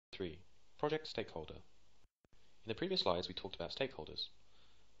3. Project stakeholder. In the previous slides we talked about stakeholders.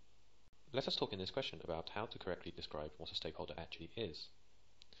 Let us talk in this question about how to correctly describe what a stakeholder actually is.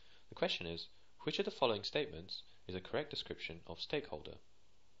 The question is, which of the following statements is a correct description of stakeholder?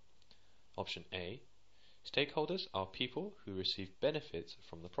 Option A. Stakeholders are people who receive benefits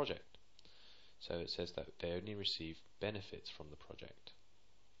from the project. So it says that they only receive benefits from the project.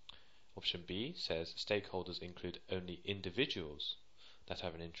 Option B says stakeholders include only individuals that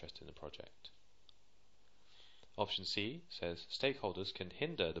have an interest in the project. Option C says stakeholders can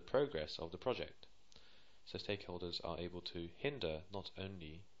hinder the progress of the project. So stakeholders are able to hinder, not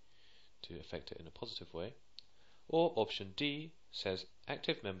only to affect it in a positive way. Or option D says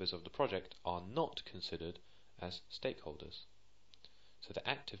active members of the project are not considered as stakeholders. So the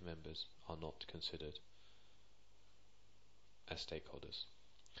active members are not considered as stakeholders.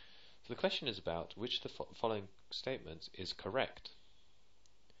 So the question is about which of the following statements is correct.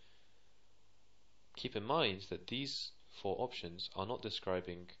 Keep in mind that these four options are not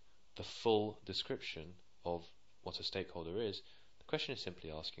describing the full description of what a stakeholder is. The question is simply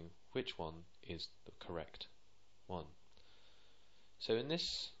asking which one is the correct one. So in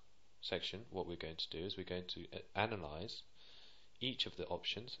this section, what we're going to do is we're going to analyze each of the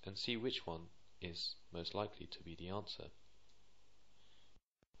options and see which one is most likely to be the answer.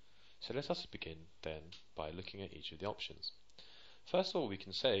 So let us begin then by looking at each of the options. First of all, we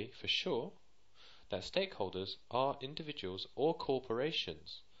can say for sure that stakeholders are individuals or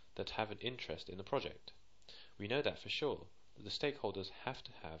corporations that have an interest in the project. We know that for sure, that the stakeholders have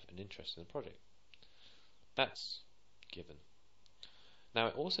to have an interest in the project. That's given. Now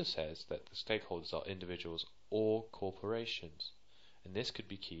it also says that the stakeholders are individuals or corporations, and this could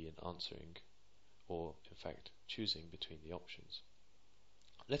be key in answering, or in fact choosing between the options.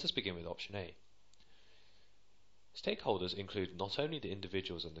 Let us begin with option A. Stakeholders include not only the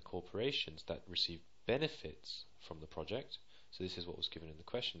individuals and the corporations that receive benefits from the project, so this is what was given in the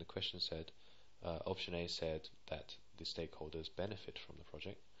question. The question said, option A said that the stakeholders benefit from the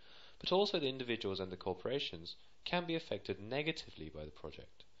project, but also the individuals and the corporations can be affected negatively by the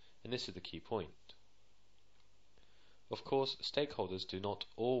project, and this is the key point. Of course, stakeholders do not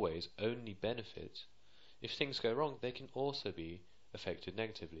always only benefit. If things go wrong, they can also be affected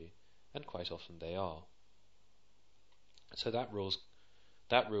negatively, and quite often they are. So that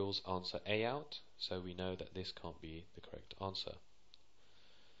rules answer A out, so we know that this can't be the correct answer.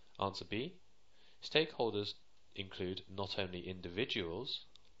 Answer B, stakeholders include not only individuals,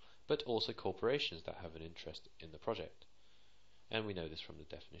 but also corporations that have an interest in the project. And we know this from the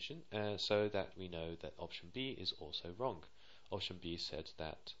definition, so that we know that option B is also wrong. Option B said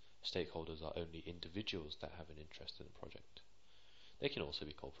that stakeholders are only individuals that have an interest in the project. They can also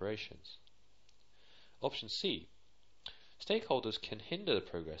be corporations. Option C, stakeholders can hinder the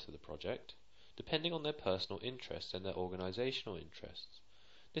progress of the project depending on their personal interests and their organizational interests.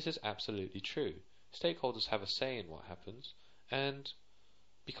 This is absolutely true. Stakeholders have a say in what happens, and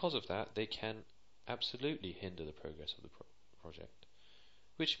because of that they can absolutely hinder the progress of the project,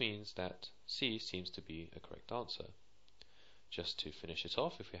 which means that C seems to be a correct answer. Just to finish it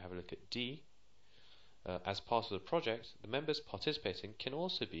off, if we have a look at D, as part of the project, the members participating can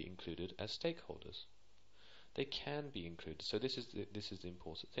also be included as stakeholders. They can be included, so this is the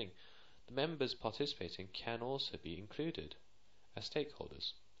important thing. The members participating can also be included as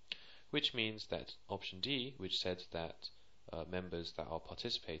stakeholders, which means that option D, which said that members that are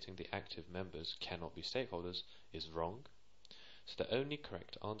participating, the active members, cannot be stakeholders, is wrong. So the only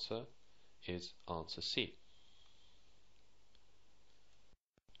correct answer is answer C.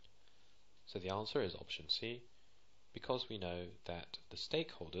 So the answer is option C, because we know that the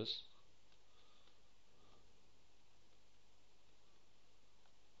stakeholders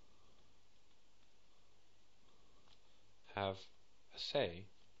have a say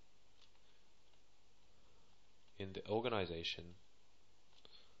in the organization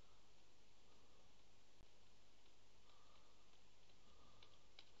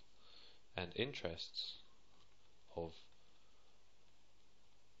and interests of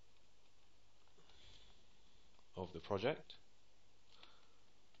the project,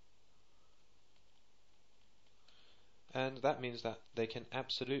 and that means that they can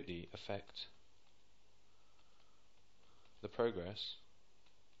absolutely affect the progress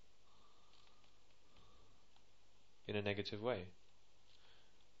in a negative way.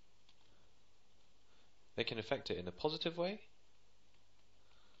 They can affect it in a positive way,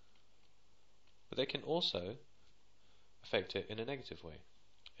 but they can also affect it in a negative way.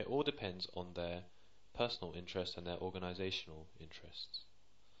 It all depends on their personal interests and their organizational interests.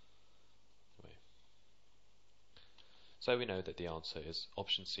 So we know that the answer is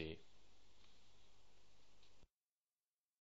option C,